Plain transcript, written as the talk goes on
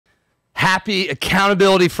Happy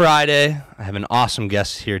Accountability Friday. I have an awesome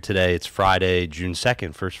guest here today. It's Friday, June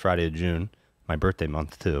 2nd, first Friday of June, my birthday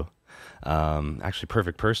month too. Actually,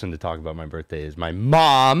 perfect person to talk about my birthday is my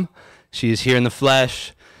mom. She is here in the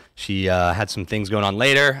flesh. She had some things going on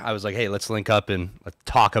later. I was like, hey, let's link up and let's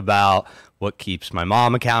talk about what keeps my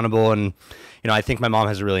mom accountable. And, you know, I think my mom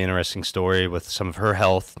has a really interesting story with some of her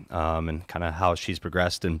health and kind of how she's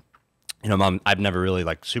progressed. And you know, Mom, I've never really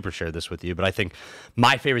like super shared this with you, but I think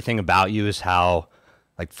my favorite thing about you is how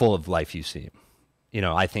like full of life you seem. You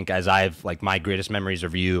know, I think as I've like my greatest memories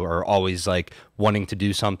of you are always like wanting to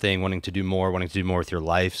do something, wanting to do more with your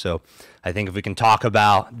life. So I think if we can talk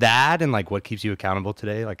about that and like what keeps you accountable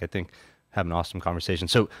today, like I think have an awesome conversation.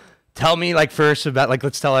 So tell me like first about like,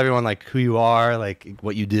 let's tell everyone like who you are, like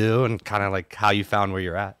what you do and kind of like how you found where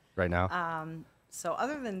you're at right now. So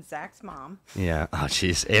other than Zach's mom, Yeah. Oh,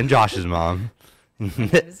 jeez. And Josh's mom. my name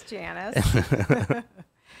is Janice.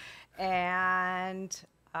 And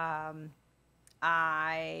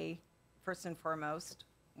I, first and foremost,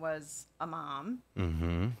 was a mom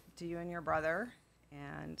to you and your brother.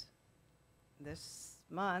 And this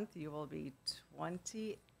month, you will be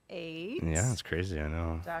 28. Yeah, that's crazy. I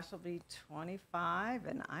know. Josh will be 25,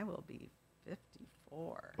 and I will be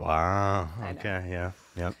 54. Wow. Okay. Yeah.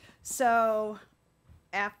 Yep. So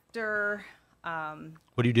after,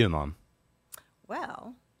 What do you do, Mom?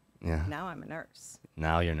 well, Yeah. now I'm a nurse.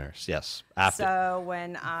 Now you're a nurse. Yes. After. So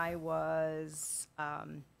when I was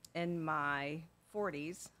in my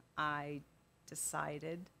 40s, I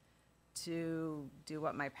decided to do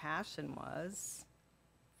what my passion was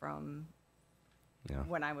from Yeah.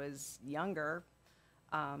 when I was younger.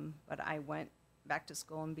 But I went back to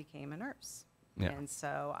school and became a nurse. Yeah. And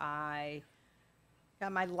so I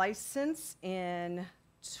got my license in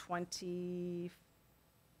 2014.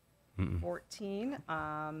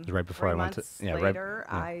 Right before I went to- yeah, right- later,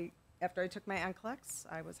 yeah. after I took my NCLEX,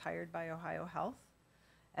 I was hired by Ohio Health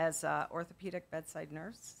as an orthopedic bedside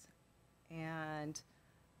nurse and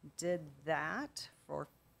did that for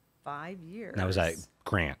 5 years. That was at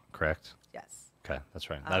Grant, correct? Yes. Okay, that's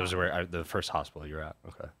right. That was where the first hospital you're at.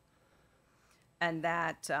 Okay. And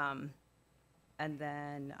that, and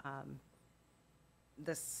then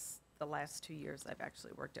the last 2 years I've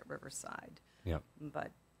actually worked at Riverside. Yep.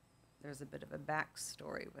 But there's a bit of a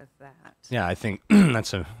backstory with that. Yeah, I think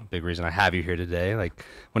that's a big reason I have you here today. Like,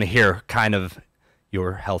 want to hear kind of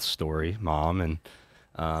your health story, Mom, and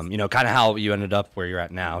you know, kind of how you ended up where you're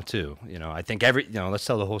at now too. You know, I think let's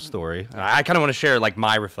tell the whole story. I kind of want to share like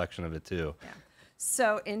my reflection of it too. Yeah.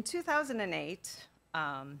 So in 2008,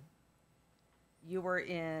 you were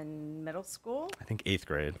in middle school, I think 8th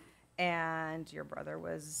grade. and your brother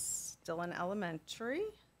was still in elementary,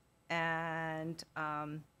 and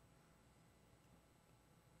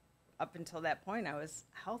up until that point, I was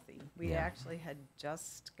healthy. We Yeah. actually had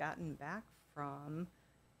just gotten back from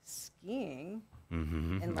skiing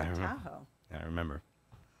Mm-hmm. in Lake Tahoe, I remember.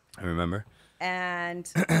 I remember.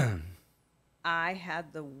 and I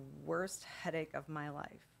had the worst headache of my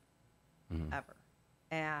life ever.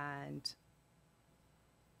 And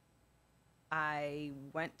I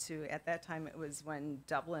went to, at that time, it was when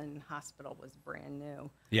Dublin Hospital was brand new.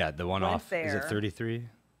 Yeah, the one Went off. Is it there. 33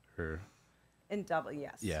 or? In Dublin,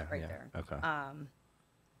 yes, Yeah, right yeah. there. Okay.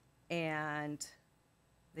 And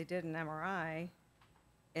they did an MRI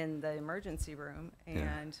in the emergency room,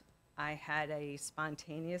 and I had a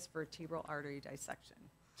spontaneous vertebral artery dissection.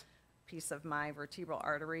 Piece of my vertebral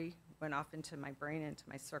artery went off into my brain, into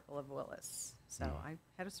my circle of Willis. So I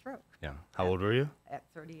had a stroke Yeah. How old were you? at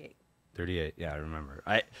 38. 38. Yeah, I remember.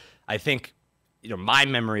 I think, you know, my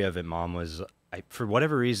memory of it, Mom, was for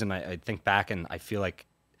whatever reason, I think back and I feel like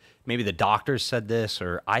maybe the doctors said this,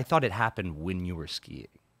 or I thought it happened when you were skiing.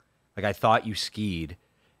 Like I thought you skied.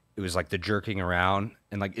 It was like the jerking around,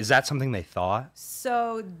 and like, is that something they thought?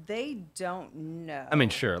 So they don't know. I mean,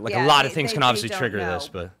 sure. Like Yeah, a lot of things they can obviously don't trigger know this,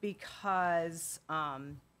 but because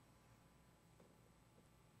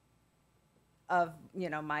of, you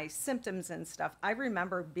know, my symptoms and stuff, I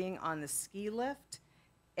remember being on the ski lift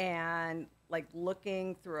and like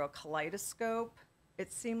looking through a kaleidoscope,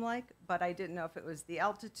 it seemed like, but I didn't know if it was the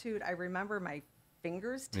altitude. I remember my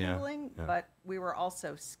fingers Yeah, tingling, yeah. but we were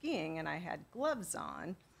also skiing and I had gloves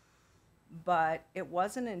on. But it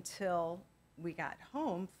wasn't until we got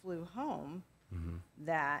home, flew home,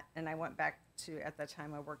 that, and I went back to, at that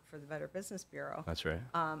time I worked for the Better Business Bureau. that's right.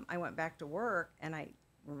 I went back to work, and I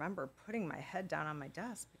remember putting my head down on my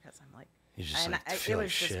desk because I'm like, You just and like it feel like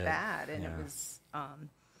was just shit. bad, and Yeah. it was,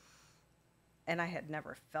 and I had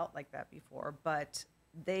never felt like that before. But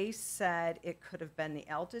they said it could have been the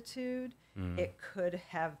altitude. It could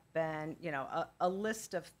have been, a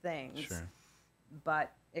list of things. Sure.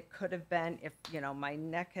 But it could have been if, my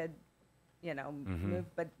neck had, moved,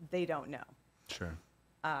 but they don't know. Sure.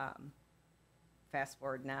 Fast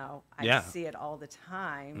forward now, I Yeah. see it all the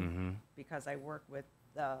time because I work with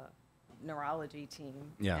the neurology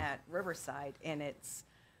team Yeah. at Riverside, and it's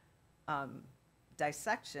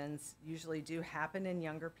dissections usually do happen in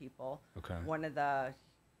younger people. Okay. One of the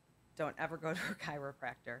don't ever go to a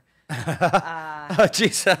chiropractor. Oh,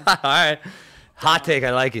 jeez. All right. Hot take.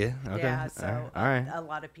 I like it. Okay. Yeah, so All right. a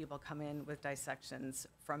lot of people come in with dissections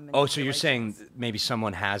from. Oh, so you're saying manipulations. maybe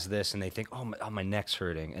someone has this and they think, oh, my neck's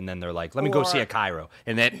hurting. And then they're like, let me go see a Or- chiro.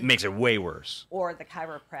 And that makes it way worse. Or the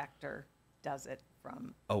chiropractor does it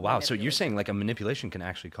from. Oh, wow. So you're manipulation. saying like a manipulation can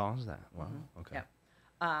actually cause that? Wow. Okay.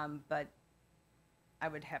 Yeah. But I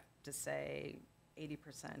would have to say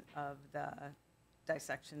 80% of the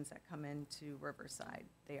dissections that come into Riverside,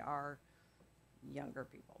 they are younger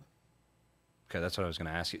people. Okay, that's what I was going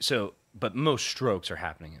to ask you. So, but most strokes are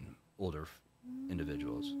happening in older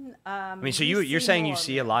individuals. I mean, so you're saying you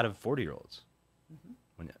see a lot of 40-year-olds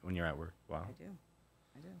when you're at work. Wow. I do.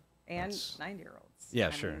 And That's- 90-year-olds. Yeah,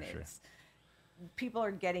 I sure, mean, sure. People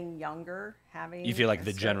are getting younger, having. You feel like a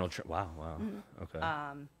the stroke. general. Wow. Okay.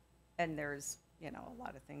 And there's, a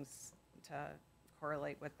lot of things to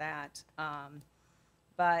correlate with that.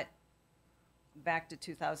 But back to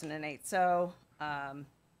 2008. So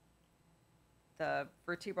the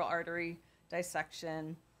vertebral artery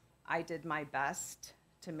dissection, I did my best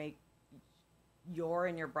to make your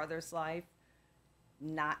and your brother's life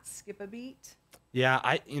not skip a beat. Yeah,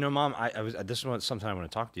 Mom, I was. This is what something I want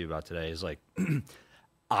to talk to you about today. Is like,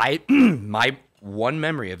 my one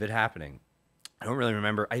memory of it happening. I don't really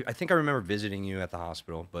remember. I think I remember visiting you at the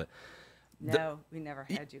hospital, but No, we never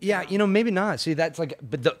had you. yeah, come. maybe not. See, that's like,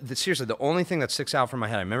 but seriously, the only thing that sticks out from my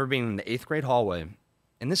head, I remember being in the 8th grade hallway,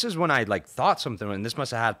 and this is when I like thought something, and this must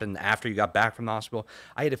have happened after you got back from the hospital.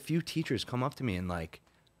 I had a few teachers come up to me and like,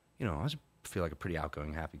 I feel like a pretty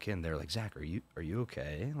outgoing, happy kid. And they're like, Zach, are you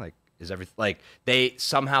okay? Like, is everything like they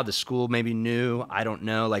somehow the school maybe knew? I don't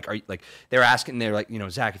know. Like, they were asking? They're like,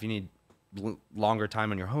 Zach, if you need longer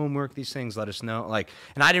time on your homework, these things, let us know. Like,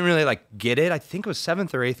 and I didn't really like get it. I think it was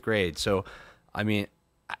 7th or 8th grade. So, I mean,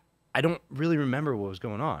 I don't really remember what was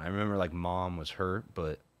going on. I remember like Mom was hurt,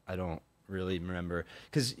 but I don't really remember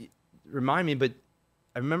because remind me. But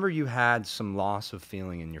I remember you had some loss of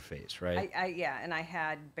feeling in your face, right? Yeah, and I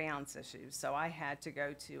had balance issues, so I had to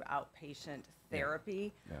go to outpatient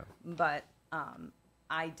therapy. Yeah. But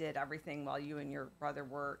I did everything while you and your brother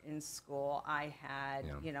were in school. I had,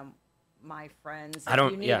 Yeah. My friends. I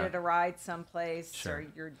don't- If you yeah. needed a ride someplace, Sure. or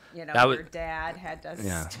your, That was- your dad had to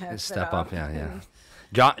Yeah, step, step it up.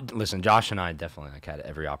 Yeah. Listen, Josh and I definitely like had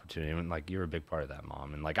every opportunity, and like you were a big part of that,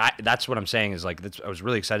 Mom. And like that's what I'm saying is like I was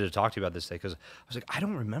really excited to talk to you about this day because I was like, I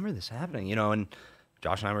don't remember this happening, And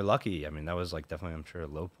Josh and I were lucky. I mean, that was like definitely, I'm sure, a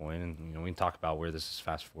low point, and we can talk about where this is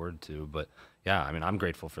fast forward to. But yeah, I mean, I'm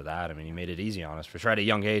grateful for that. I mean, you made it easy on us for sure. At a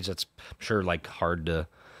young age, that's I'm sure like hard to,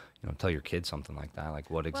 tell your kids something like that,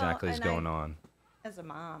 like what exactly is and going on. As a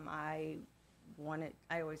mom, I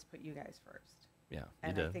always put you guys first. Yeah, you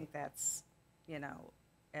And did. I think that's,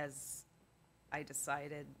 as I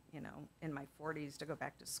decided, in my 40s to go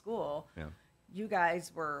back to school, Yeah. you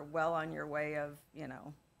guys were well on your way of,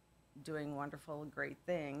 doing wonderful, great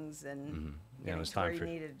things and Yeah, it getting was to time where you for-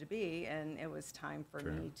 needed to be. And it was time for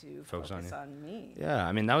me to focus focus on on, you. me. Yeah,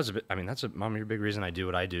 I mean that's a Mom, you're a big reason I do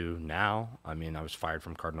what I do now. I mean, I was fired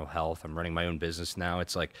from Cardinal Health. I'm running my own business now.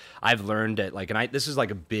 It's like I've learned that this is like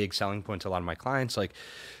a big selling point to a lot of my clients, like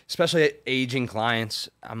especially aging clients.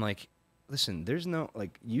 I'm like, listen, there's no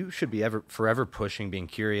like you should be forever pushing, being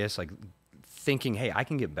curious, like thinking, hey, I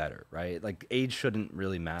can get better, right? Like age shouldn't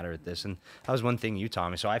really matter at this. And that was one thing you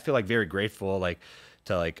taught me. So I feel like very grateful, like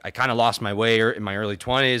to like, I kind of lost my way in my early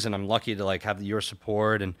 20s, and I'm lucky to like have your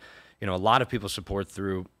support and, a lot of people's support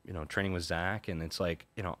through, training with Zach. And it's like,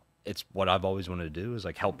 it's what I've always wanted to do is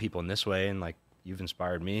like help people in this way. And like, you've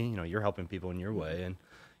inspired me, you're helping people in your way. And,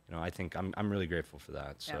 I think I'm really grateful for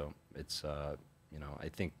that. So it's, I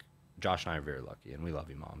think Josh and I are very lucky, and we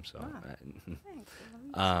love you, Mom. So, Thanks.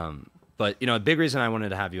 I love you. but a big reason I wanted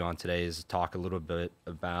to have you on today is to talk a little bit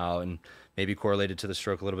about, and maybe correlated to the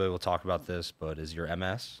stroke a little bit. We'll talk about this, but is your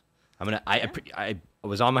MS? I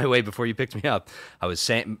was on my way before you picked me up. I was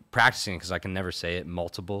practicing because I can never say it.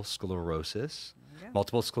 Multiple sclerosis. Yeah.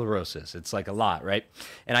 Multiple sclerosis. It's like a lot, right?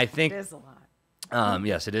 And I think It is a lot.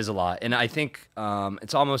 yes, it is a lot. And I think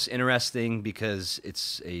it's almost interesting because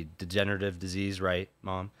it's a degenerative disease, right,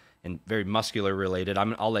 Mom? and very muscular related.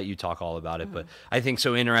 I'll let you talk all about it, but I think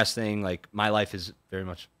so interesting. Like my life is very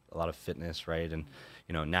much a lot of fitness, right? And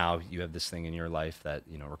now you have this thing in your life that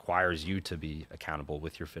requires you to be accountable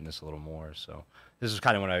with your fitness a little more. So this is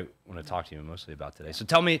kind of what I want to talk to you mostly about today. So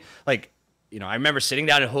tell me, like, I remember sitting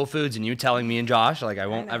down at Whole Foods and you telling me and Josh, like, I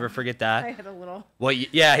won't ever forget that. I had a little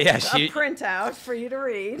yeah. a printout for you to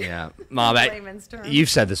read. Yeah, Mom, Layman's terms. you've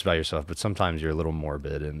said this about yourself, but sometimes you're a little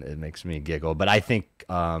morbid and it makes me giggle. But I think,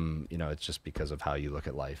 it's just because of how you look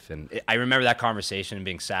at life. And I remember that conversation and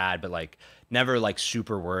being sad, but like never like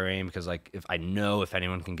super worrying because like if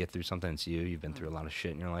anyone can get through something, it's you. You've been through a lot of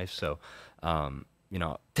shit in your life. So,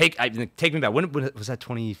 take me back. When was that?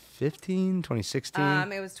 2015,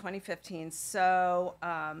 2016? It was 2015. So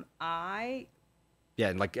Yeah,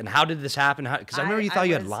 and how did this happen? Because I remember you thought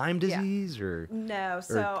you had Lyme yeah. disease, or No,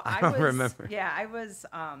 so I don't remember. Yeah, I was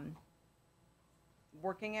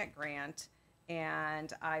working at Grant,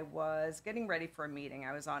 and I was getting ready for a meeting.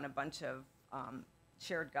 I was on a bunch of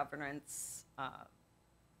shared governance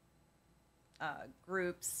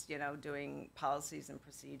groups, doing policies and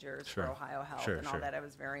procedures Sure. for Ohio Health Sure, and all sure. that. I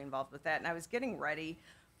was very involved with that, and I was getting ready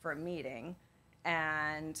for a meeting,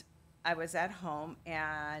 and I was at home,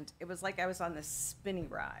 and it was like I was on this spinny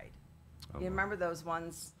ride. You remember those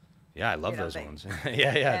ones? Yeah, I love those they- ones.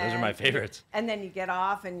 yeah, those are my And favorites. And then you get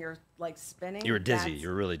off, and you're like spinning. You were dizzy. That's You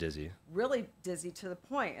were really dizzy. really dizzy to the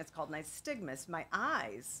point. It's called nystagmus. My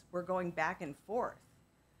eyes were going back and forth,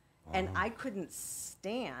 and I couldn't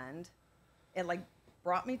stand. It like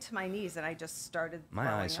brought me to my knees, and I just started. My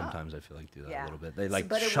throwing eyes up. sometimes I feel like do that Yeah. a little bit. They So- like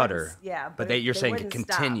but it shudder. wouldn't- Yeah, but you're they saying it wouldn't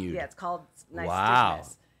stop. continued. Yeah, it's called nystagmus. Wow.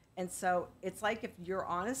 And so it's like if you're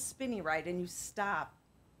on a spinny ride and you stop,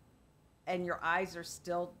 and your eyes are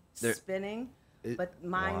still They're- spinning, but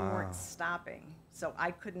mine weren't stopping. So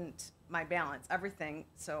I couldn't, my balance, everything.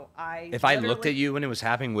 So If I looked literally- at you when it was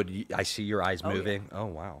happening, would I see your eyes Oh, yeah. moving? Oh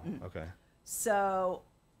wow. Okay. So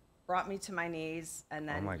brought me to my knees, and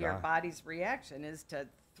then my your God. body's reaction is to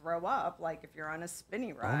throw up, like if you're on a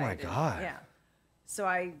spinny ride. my and- God. Yeah. So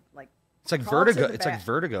I like. It's like crawled to vertigo. the It's like back.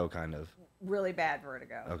 vertigo kind of. Really bad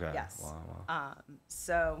vertigo. Okay. Yes. Wow.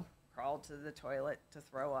 So crawled to the toilet to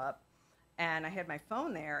throw up, and I had my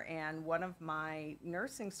phone there, and one of my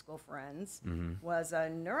nursing school friends was a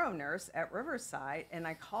neuro nurse at Riverside, and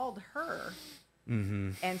I called her,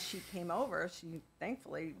 and she came over. She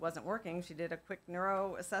thankfully wasn't working. She did a quick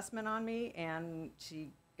neuro assessment on me, and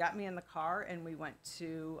she got me in the car, and we went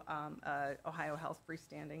to Ohio Health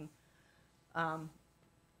freestanding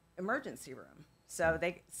emergency room. So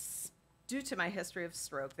due to my history of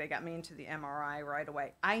stroke, they got me into the MRI right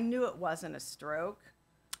away. I knew it wasn't a stroke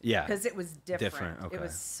Yeah. because it was different. Different, okay. It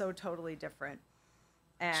was so totally different.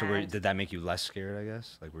 And So did that make you less scared? I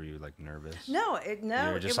guess. Like, were you like nervous? no, You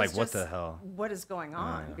were it just was like, what the hell? What is going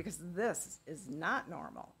on? yeah. Because this is not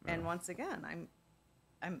normal. And once again,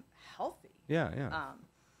 I'm healthy. Yeah.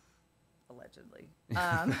 Allegedly.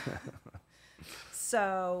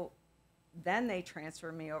 So then they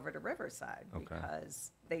transfer me over to Riverside Okay.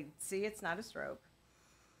 because they see it's not a stroke.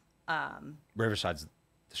 Riverside's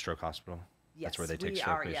the stroke hospital. Yes, That's where they take we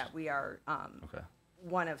stroke are. patients. Yeah, we are Okay.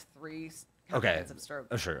 one of three Okay. kinds of stroke.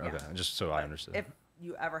 Oh, sure. Yeah. Okay. Just so I understood. If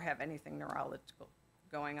you ever have anything neurological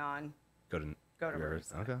going on, Go to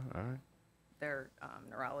Riverside. Okay. All right. their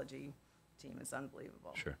neurology team is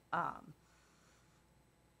unbelievable. Sure.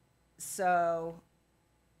 So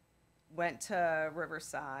went to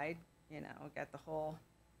Riverside, got the whole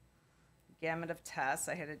gamut of tests.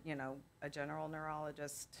 I had a general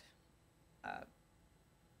neurologist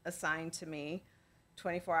assigned to me.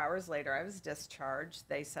 24 hours later, I was discharged.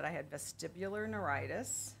 They said I had vestibular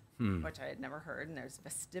neuritis, which I had never heard, and there's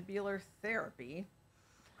vestibular therapy.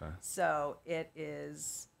 Okay. So it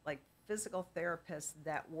is like physical therapists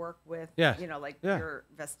that work with, Yeah, like yeah. your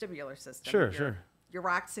vestibular system. Sure, your, sure. Your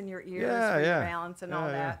rocks in your ears Yeah, for your yeah. balance and all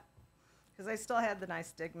Yeah, yeah. that. Because I still had the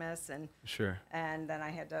nystagmus, and Sure. then I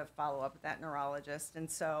had to follow up with that neurologist. And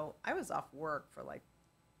so I was off work for like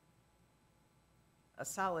a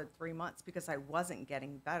solid 3 months because I wasn't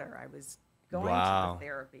getting better. I was going Wow. to the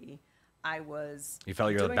therapy. I was You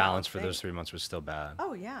felt your doing all balance the for those things. 3 months was still bad.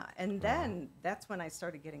 Oh yeah, and then that's when I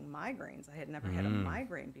started getting migraines. I had never had a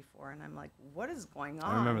migraine before, and I'm like, what is going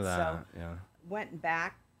on? I remember that. So Yeah. went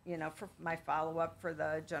back, for my follow up for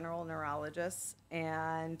the general neurologist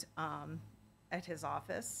and at his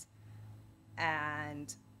office,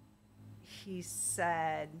 and he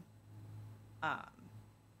said,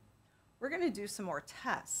 we're going to do some more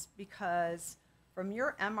tests because from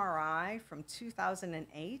your MRI from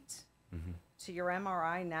 2008 to your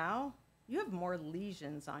MRI now, you have more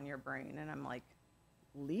lesions on your brain. And I'm like,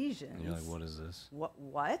 lesions. And you're like, what is this?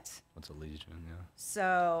 What? What's a lesion? Yeah.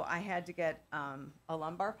 So I had to get a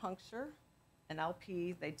lumbar puncture, an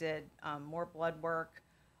LP. They did more blood work.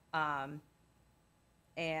 And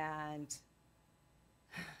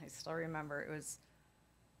I still remember it was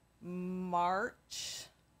March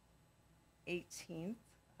 18th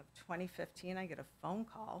of 2015. I get a phone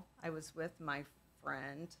call. I was with my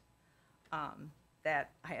friend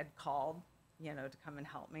that I had called, you know, to come and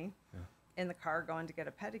help me in the car going to get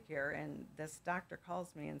a pedicure. And this doctor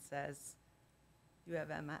calls me and says, "You have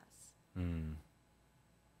MS."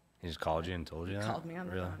 He just called you and told you that? Called me on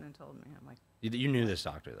the Really? phone and told me. I'm like, You knew this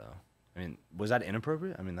doctor, though. I mean, was that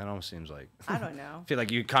inappropriate? I mean, that almost seems like... I don't know. I feel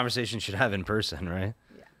like you conversation should have in person, right?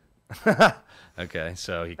 Yeah. Okay,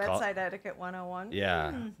 so he called... Bedside etiquette 101.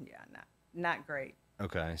 Yeah. Yeah, not great.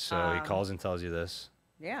 Okay, so he calls and tells you this.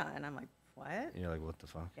 Yeah, and I'm like, what? You're like, what the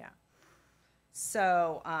fuck? Yeah.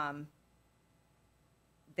 So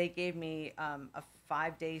they gave me a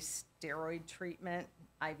 5-day steroid treatment,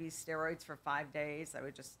 IV steroids for 5 days.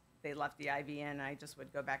 They left the IV in. I just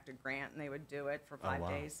would go back to Grant, and they would do it for 5 wow.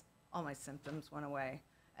 days. All my symptoms went away.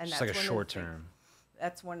 And Just that's like a one of the short things- term.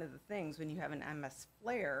 That's one of the things when you have an MS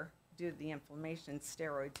flare, due to the inflammation,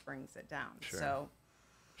 steroids brings it down. Sure. So,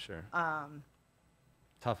 Sure.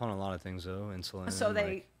 Tough on a lot of things, though. Insulin.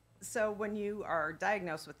 so when you are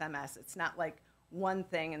diagnosed with MS, it's not like one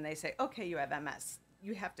thing and they say, okay, you have MS.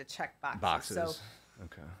 You have to check boxes. So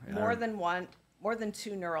Okay. Yeah, more than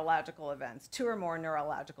 2 neurological events, 2 or more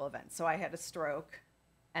neurological events. So I had a stroke,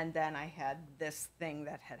 and then I had this thing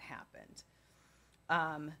that had happened.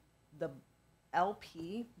 The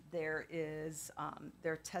LP, they're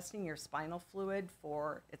testing your spinal fluid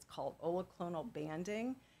for, it's called oleclonal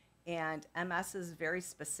banding, and MS is very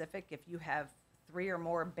specific. If you have 3 or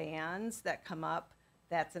more bands that come up,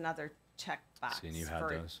 that's another check box. See, and you had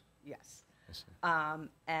those? Yes. I see.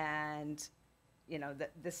 And you know,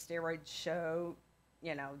 the steroids show,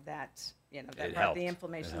 that It brought helped. the It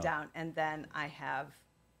inflammation helped. down. And then I have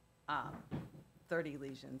 30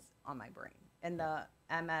 lesions on my brain. And the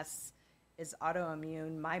MS is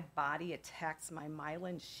autoimmune. My body attacks my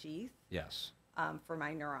myelin sheath Yes. for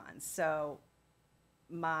my neurons. So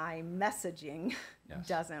my messaging Yes.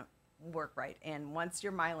 doesn't work right. And once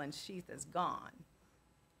your myelin sheath is gone,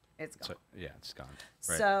 it's gone. So, yeah, it's gone.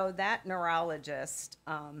 Right. So that neurologist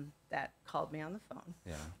that called me on the phone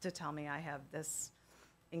Yeah. to tell me I have this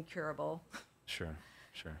incurable Sure.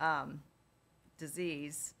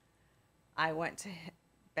 disease, I went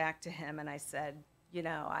back to him and I said,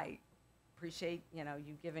 I appreciate,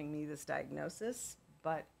 you giving me this diagnosis,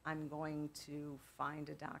 but I'm going to find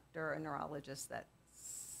a doctor, a neurologist that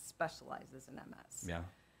specializes in MS. Yeah.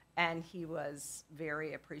 And he was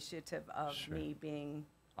very appreciative of Sure. me being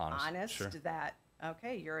Honest. honest Sure. that,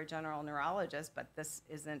 okay, you're a general neurologist, but this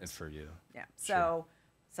isn't. It's for you. Yeah. Sure. So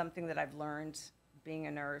something that I've learned being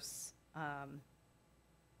a nurse, and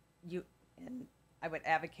I would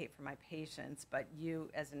advocate for my patients, but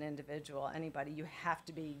you as an individual, anybody, you have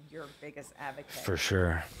to be your biggest advocate. For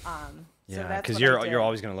sure. So Yeah, that's because what I did. you're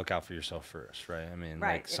always going to look out for yourself first, right? I mean,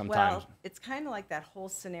 Right. like sometimes. Well, it's kind of like that whole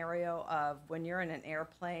scenario of when you're in an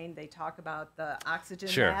airplane, they talk about the oxygen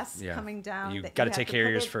Sure, mask yeah. coming down. You that gotta have take to care of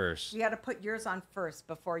put yours it- first. You got to put yours on first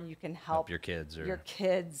before you can help your kids or your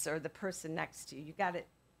kids or the person next to you. You got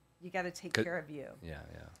to take care of you. yeah.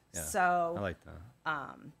 So I like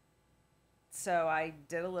that. So I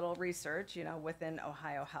did a little research, within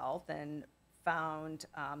Ohio Health and found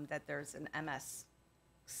that there's an MS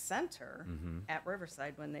center Mm-hmm. at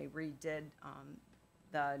Riverside when they redid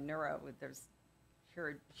the there's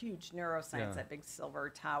huge neuroscience, Yeah. that big silver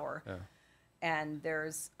tower. Yeah. And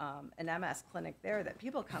there's an MS clinic there that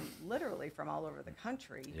people come literally from all over the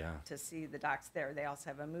country Yeah. to see the docs there. They also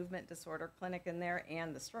have a movement disorder clinic in there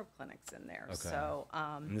and the stroke clinics in there. Okay. So,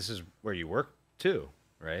 And this is where you work too,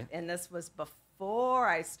 right? and this was before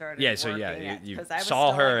I started Yeah. So working yeah, you 'cause I was saw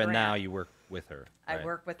still her at and now Grant. you work with her. I right?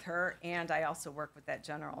 work with her, and I also work with that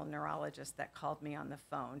general neurologist that called me on the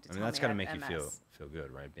phone to I tell mean, that's me got to I make have you MS. feel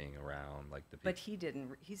good, right? Being around like the people. But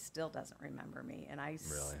he still doesn't remember me, and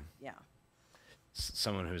Really? Yeah.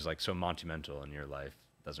 Someone who's like so monumental in your life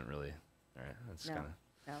doesn't really. All right. That's No. kind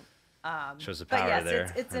No. of shows the But power yes,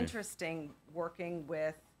 there. it's I mean, interesting working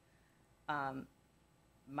with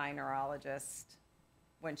my neurologist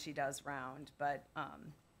when she does round, but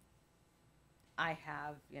I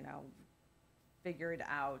have, figured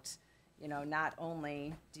out, not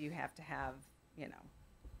only do you have to have,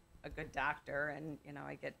 a good doctor, and,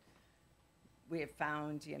 we have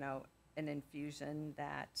found, an infusion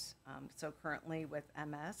that, so currently with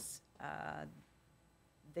MS,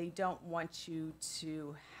 they don't want you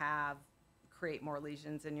to have create more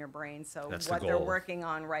lesions in your brain. So That's the what they're goal. working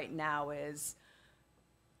on right now is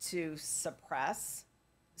to suppress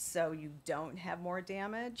so you don't have more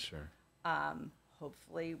damage. Sure.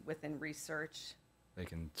 Hopefully within research, They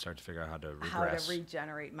can start to figure out how to regress how to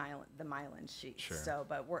regenerate the myelin sheath. Sure. So,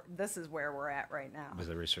 but this is where we're at right now. with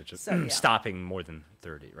the research. So, yeah. Stopping more than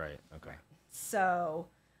 30, right? Okay. So,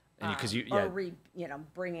 And because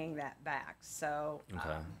bringing that back. So,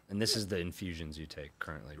 okay. And this is the infusions you take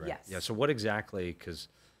currently, right? Yes. Yeah. So what exactly? Because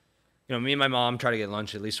me and my mom try to get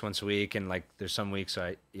lunch at least once a week, and like there's some weeks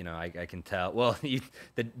I can tell. Well,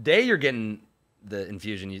 the day you're getting the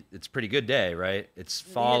infusion, it's a pretty good day, right? It's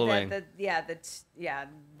following. the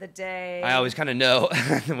day. I always kind of know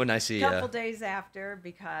when I see. Couple days after,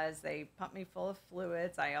 because they pump me full of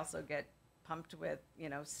fluids. I also get pumped with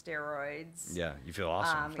steroids. Yeah, you feel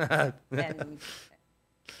awesome. And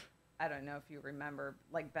I don't know if you remember,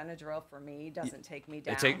 like Benadryl for me doesn't take me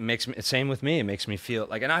down. Makes me same with me. It makes me feel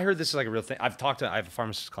like, and I heard this is like a real thing. I have a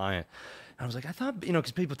pharmacist client, and I was like, I thought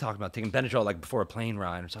because people talk about taking Benadryl like before a plane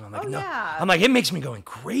ride or something. I'm like, no. Yeah. I'm like, it makes me going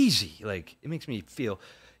crazy. Like it makes me feel,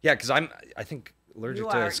 because I think allergic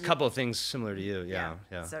to a couple of things similar to you. Yeah.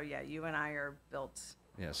 So yeah, you and I are built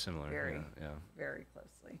similar. very, yeah. very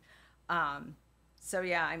closely. So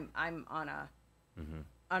yeah, I'm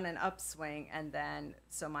on an upswing, and then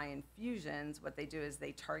so my infusions, what they do is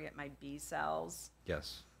they target my B cells.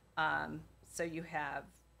 Yes. So you have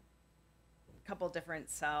a couple different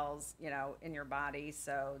cells, in your body.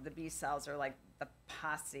 So the B cells are like the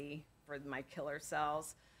posse for my killer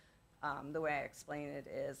cells. The way I explain it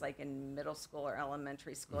is like in middle school or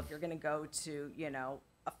elementary school, if you're going to go to,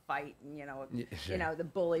 a fight and, Sure. the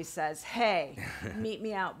bully says, hey, meet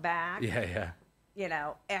me out back. Yeah.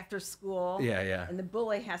 After school. Yeah. And the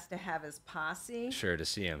bully has to have his posse. Sure, to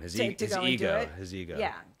see him, his to ego, go and do it. his ego.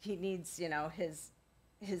 Yeah, he needs,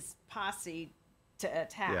 his posse to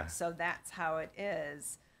attack. Yeah. So that's how it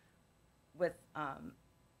is with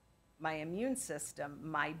my immune system.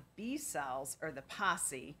 My B cells are the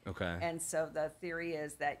posse. Okay. And so the theory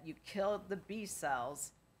is that you kill the B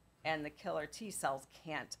cells, and the killer T cells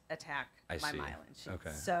can't attack I my see. myelin sheath.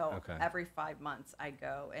 Okay. So Okay. every 5 months I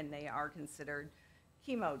go, and they are considered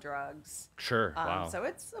chemo drugs. Sure. Wow. So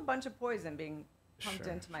it's a bunch of poison being pumped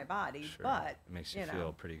Sure. into my body, Sure. but It makes you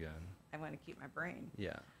feel pretty good. I want to keep my brain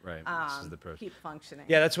Yeah. Right. This is the approach. keep functioning.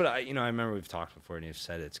 Yeah, that's what I remember we've talked before, and you've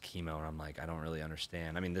said it's chemo, and I'm like, I don't really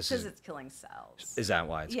understand. I mean, this because is it's killing cells. is that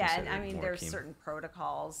why it's Yeah, and considered I mean, more there's chemo? certain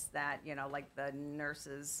protocols that like the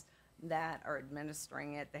nurses that are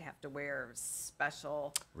administering it, they have to wear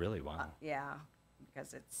special. Really? Wow. Yeah,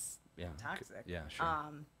 because it's toxic. Yeah, sure.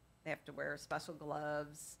 They have to wear special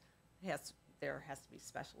gloves. There has to be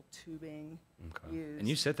special tubing Okay. used. And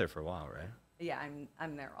you sit there for a while, right? Yeah,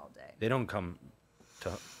 I'm there all day. They don't come to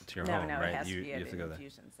your home, No, right? it has you to be at have to an go there.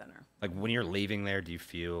 infusion center. Like when you're leaving there, how do you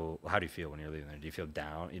feel when you're leaving there? Do you feel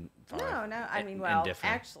down? No. I mean, well,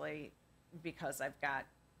 actually, because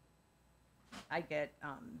I get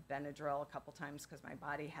Benadryl a couple times because my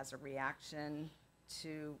body has a reaction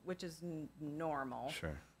to, which is normal.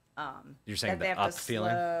 Sure. You're saying that they the have up to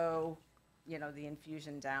feeling? slow, the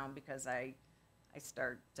infusion down because I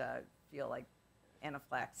start to feel like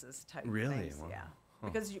anaphylaxis type Really? things. Wow. Yeah, Huh.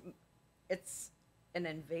 because it's an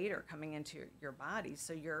invader coming into your body,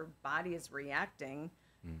 so your body is reacting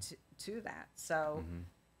to that. So,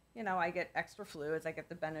 I get extra fluids, I get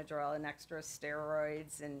the Benadryl and extra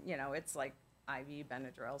steroids, and it's like IV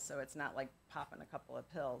Benadryl, so it's not like popping a couple of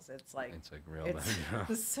pills. It's like real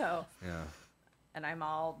Benadryl. So, Yeah. and I'm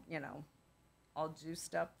all all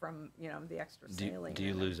juiced up from the extra saline. Do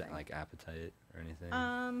you and lose everything. like appetite or anything?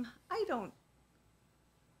 I don't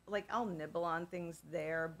I'll nibble on things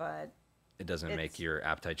there, but It doesn't make your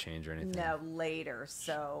appetite change or anything? no, later.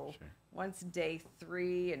 So Sure. once day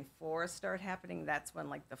 3 and 4 start happening, that's when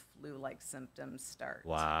the flu-like symptoms start.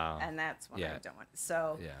 Wow. And that's when Yeah. I don't want.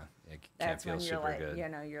 So Yeah. It can't that's feel when you're super like, good.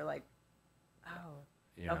 you're like, oh,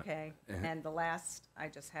 You're not- okay. And I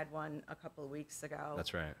just had one a couple of weeks ago.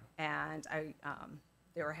 That's right. And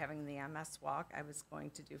they were having the MS walk I was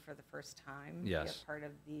going to do for the first time. Yes. Be a part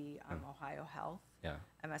of the Ohio Health Yeah.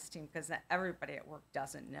 MS team, because everybody at work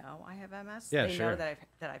doesn't know I have MS. Yeah, they sure. know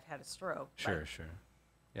that I've had a stroke. Sure, but sure.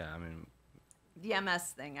 Yeah, I mean, the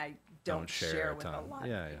MS thing I don't share a with a ton. lot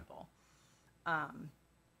Yeah, of yeah. people.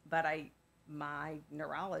 But my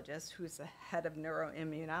neurologist, who's the head of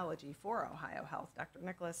neuroimmunology for Ohio Health, Dr.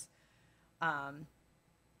 Nicholas,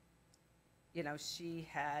 she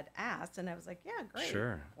had asked, and I was like, yeah, great.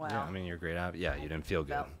 sure. Well, yeah, I mean, you're great at. Yeah, you didn't feel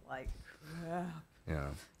good. felt like, ugh. Yeah.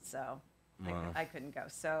 So Wow. I couldn't go.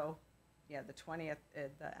 So, yeah, the 20th,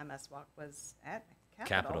 the MS walk was at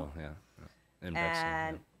Capital. Yeah. In Brixton, yeah.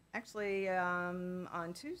 And actually,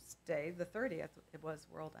 on Tuesday, the 30th, it was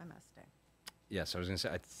World MS Day. Yes, I was gonna say.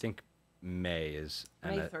 I think May is.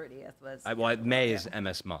 May 30th was. May is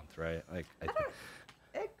MS month, right? Like I think.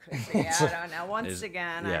 It could be. I don't know. Once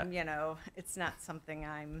again, yeah. it's not something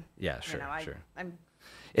I'm. Yeah, sure, sure. I'm.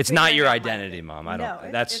 It's not your figuring out my identity, thing. Mom. I No,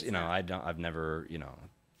 don't. That's it's not. I've never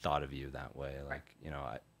thought of you that way. Like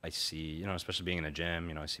I see especially being in a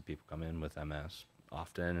gym. I see people come in with MS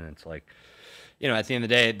often, and it's like, at the end of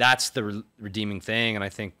the day, that's the redeeming thing. And I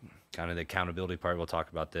think kind of the accountability part. We'll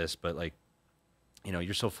talk about this, but like,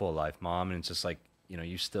 you're so full of life, Mom, and it's just like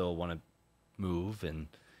you still want to move and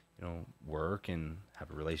work and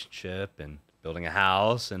have a relationship and building a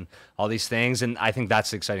house and all these things. And I think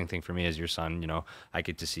that's the exciting thing for me as your son. I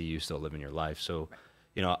get to see you still living your life. So,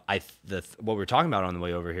 what we were talking about on the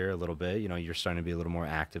way over here a little bit, you're starting to be a little more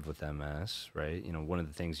active with MS, right? One of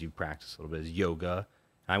the things you practice a little bit is yoga.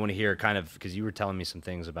 And I want to hear kind of, because you were telling me some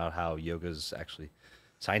things about how yoga's actually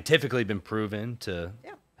scientifically been proven to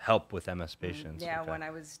help with MS patients. Yeah, Okay. when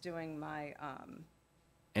I was doing my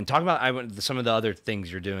And talk about some of the other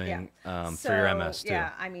things you're doing for your MS too.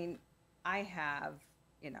 Yeah, I mean, I have,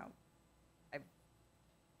 I've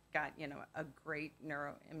got, a great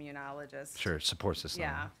neuroimmunologist. Sure, support system.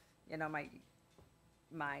 Yeah,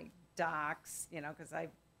 my docs, because I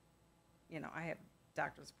have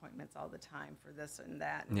doctor's appointments all the time for this and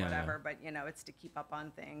that and whatever, but it's to keep up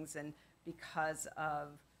on things, and because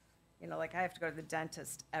of, like I have to go to the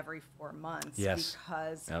dentist every 4 months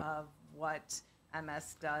because of what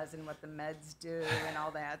MS does and what the meds do and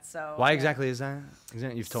all that. So why exactly is that?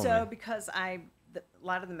 You've told me. So because a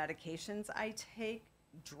lot of the medications I take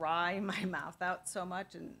dry my mouth out so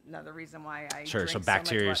much, and another reason why I Sure. drink So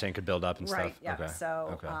bacteria so you're much saying could build up and right, stuff. Yeah. Okay. So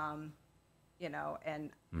okay.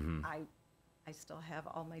 and I still have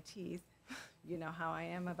all my teeth. You know how I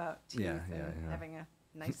am about teeth and having a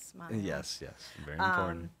nice smile. Yes. Very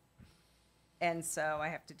important. And so I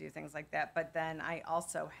have to do things like that. But then I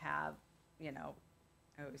also have, I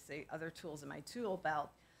always say other tools in my tool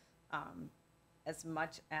belt. As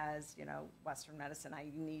much as, Western medicine,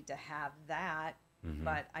 I need to have that,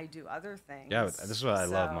 but I do other things. Yeah, this is what I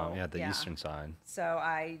love, Mom. Yeah, the Eastern side. So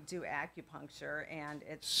I do acupuncture, and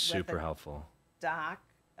it's super with a helpful. Doc,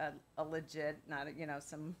 a legit, not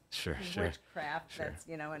some witchcraft that's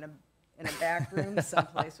in a back room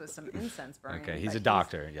someplace with some incense burning. Okay, he's a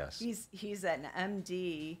doctor. Yes. He's an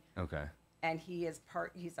MD. Okay. And he's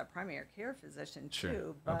a primary care physician Sure.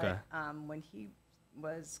 too. But Okay. When he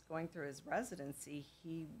was going through his residency,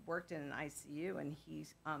 he worked in an ICU, and he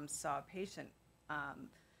saw a patient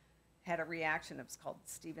had a reaction. It's called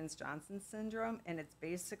Stevens-Johnson syndrome, and it's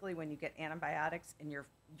basically when you get antibiotics and your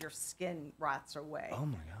skin rots away. Oh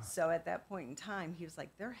my God. So at that point in time, he was like,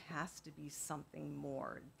 there has to be something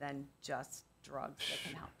more than just drugs that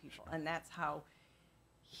can help people. And that's how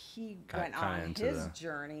he went on his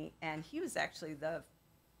journey. And he was actually the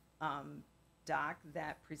doc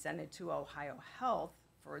that presented to Ohio Health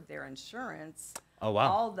for their insurance. Oh,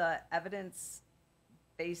 wow. All the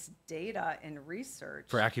evidence-based data and research.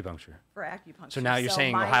 For acupuncture. So now you're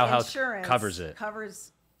saying Ohio Health covers it.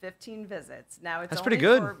 Covers 15 visits. Now it's That's only pretty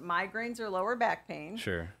good. for migraines or lower back pain.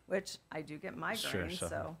 Sure. Which I do get migraines, Sure,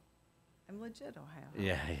 so I'm legit Ohio.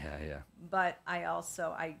 Yeah. But I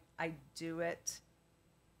also I do it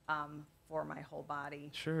for my whole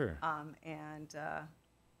body. Sure. And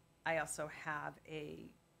I also have a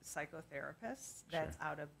psychotherapist that's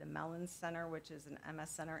out of the Mellon Center, which is an MS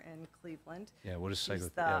center in Cleveland. Yeah, what is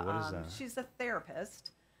psychotherapy? What is that? She's a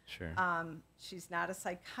therapist. Sure. She's not a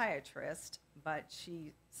psychiatrist, but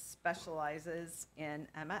she specializes in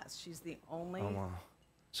MS. She's the only. Oh, wow.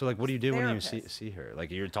 So, like, what do you do therapist. when you see her?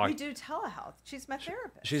 Like, you're talking. We do telehealth. She's my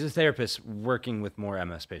therapist. She's a therapist working with more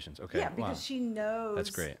MS patients. Okay. Yeah, because she knows.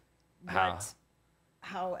 That's great.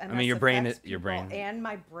 How MS I mean, your brain affects people, and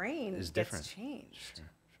my brain is different. gets changed Sure.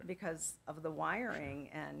 because of the wiring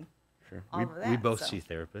and Sure. all of that. We both see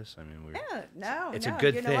therapists. I mean, it's a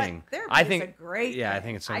good thing. Therapy I think is a great thing. I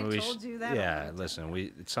think it's something I told you that. Yeah, listen,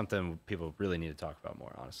 it's something people really need to talk about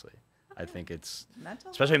more. Honestly, I think it's mental,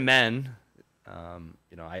 especially men.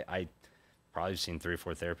 I probably seen 3 or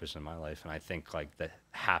 4 therapists in my life, and I think like the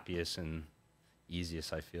happiest and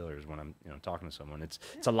easiest I feel is when I'm talking to someone.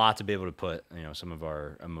 It's a lot to be able to put some of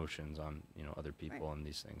our emotions on other people and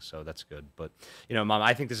these things. So that's good. But Mom,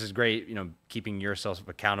 I think this is great. Keeping yourself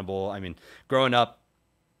accountable. I mean, growing up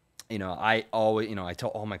you know, I always, you know, I tell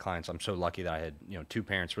all my clients I'm so lucky that I had, you know, two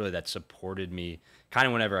parents really that supported me kind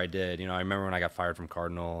of whenever I did. You know, I remember when I got fired from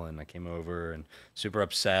Cardinal and I came over and super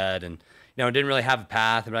upset and, you know, didn't really have a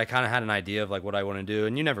path, but I kind of had an idea of like what I want to do.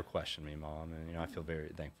 And you never questioned me, Mom. And, you know, I feel very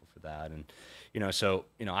thankful for that. And, you know, so,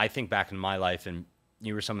 you know, I think back in my life and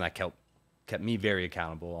you were someone that kept me very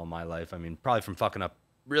accountable all my life. I mean, probably from fucking up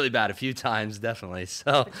really bad a few times, definitely.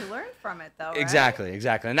 So But you learn from it, though, right? exactly.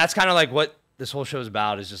 And that's kind of like what this whole show is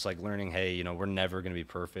about, is just like learning, hey, you know, we're never going to be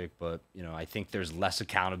perfect, but, you know, I think there's less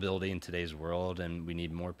accountability in today's world and we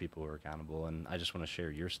need more people who are accountable. And I just want to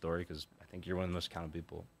share your story because I think you're one of the most accountable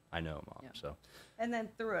people I know, Mom. Yeah. So, And then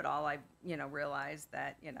through it all, I, you know, realized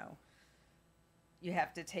that, you know, you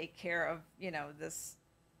have to take care of, you know, this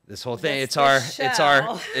this whole thing, This- it's our, this it's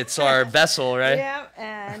shell. it's our vessel, right? Yeah,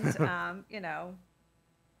 and you know,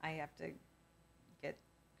 I have to get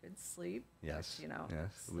good sleep. Yes, Which, you know,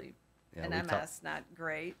 yes. sleep Yeah, and we MS not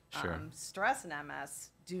great. Sure. Stress and MS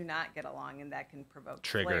do not get along, and that can provoke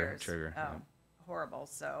Trigger, flares. yeah. Horrible.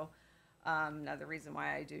 So, another reason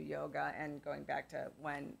why I do yoga, and going back to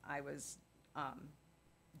when I was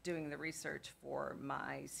doing the research for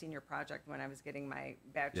my senior project when I was getting my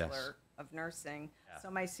bachelor of nursing. Yeah. So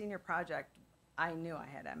my senior project, I knew I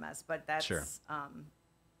had MS, but that's Sure.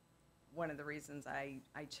 one of the reasons I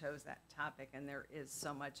chose that topic. And there is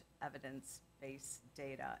so much evidence-based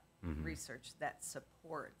data research that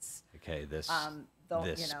supports Okay, this you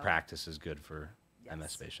know, practice is good for MS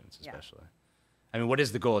Yes. patients, Yeah. especially. I mean, what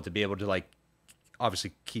is the goal? To be able to like,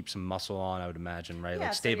 obviously keep some muscle on, I would imagine, right? Yeah,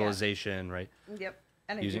 Like so yeah. stabilization, right? Yep.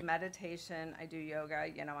 And I Using- do meditation, I do yoga,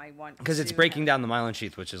 you know, I want Because it's to breaking have- down the myelin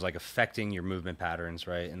sheath, which is like affecting your movement patterns,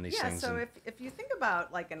 right? And these Yeah, things. so and- if you think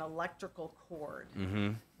about like an electrical cord,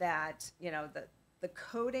 that, you know, the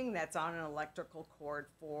coding that's on an electrical cord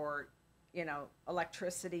for, you know,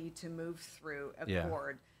 electricity to move through a Yeah.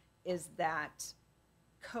 cord is that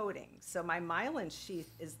coding. So my myelin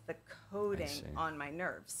sheath is the see. coding on my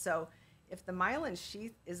nerves. So if the myelin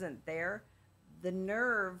sheath isn't there, the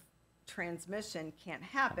nerve transmission can't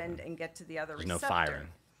happen and get to the other There's no receptor. firing.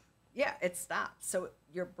 Yeah, it stops. So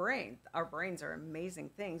your brain, our brains are amazing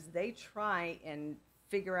things. They try and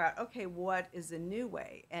figure out, okay, what is a new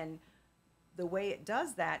way? And the way it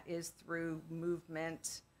does that is through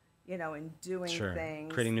movement, you know, and doing Sure.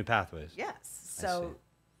 things. Creating new pathways. Yes. I So,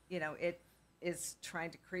 see. you know, it is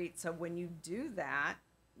trying to create. So when you do that,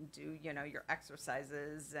 do, you know, your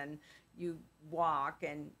exercises and you walk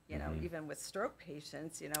and, you know, even with stroke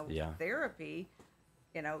patients, you know, Yeah. therapy,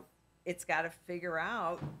 you know, it's got to figure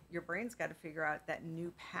out, your brain's got to figure out that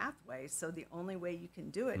new pathway. So the only way you can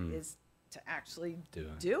do it is to actually Do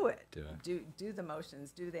it. do it. Do it. Do the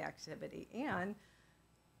motions, do the activity. And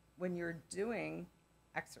when you're doing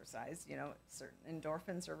exercise, you know, certain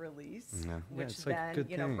endorphins are released, Yeah. Yeah, which it's like a then, good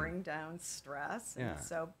you know, thing. bring down stress. And Yeah.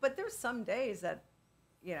 so, but there's some days that,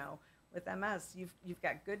 you know, with MS, you've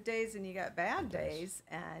got good days and you got bad days,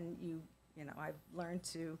 and you know, I've learned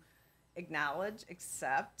to acknowledge,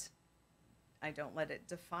 accept. I don't let it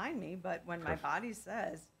define me, but when my body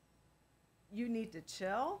says you need to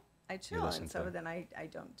chill, I chill, listen and to so it. then I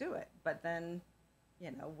don't do it. But then,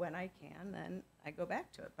 you know, when I can, then I go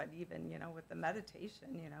back to it. But even, you know, with the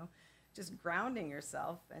meditation, you know, just grounding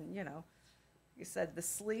yourself, and, you know, you said the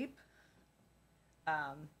sleep,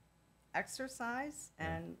 exercise,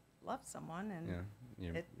 and love someone, and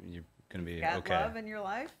Yeah. You're going to be got okay. love in your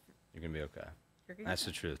life, You're going to be okay. you're good. That's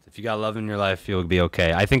the truth. If you got love in your life, you'll be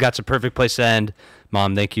okay. I think that's a perfect place to end.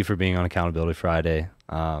 Mom, thank you for being on Accountability Friday.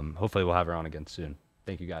 Hopefully we'll have her on again soon.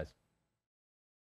 Thank you, guys.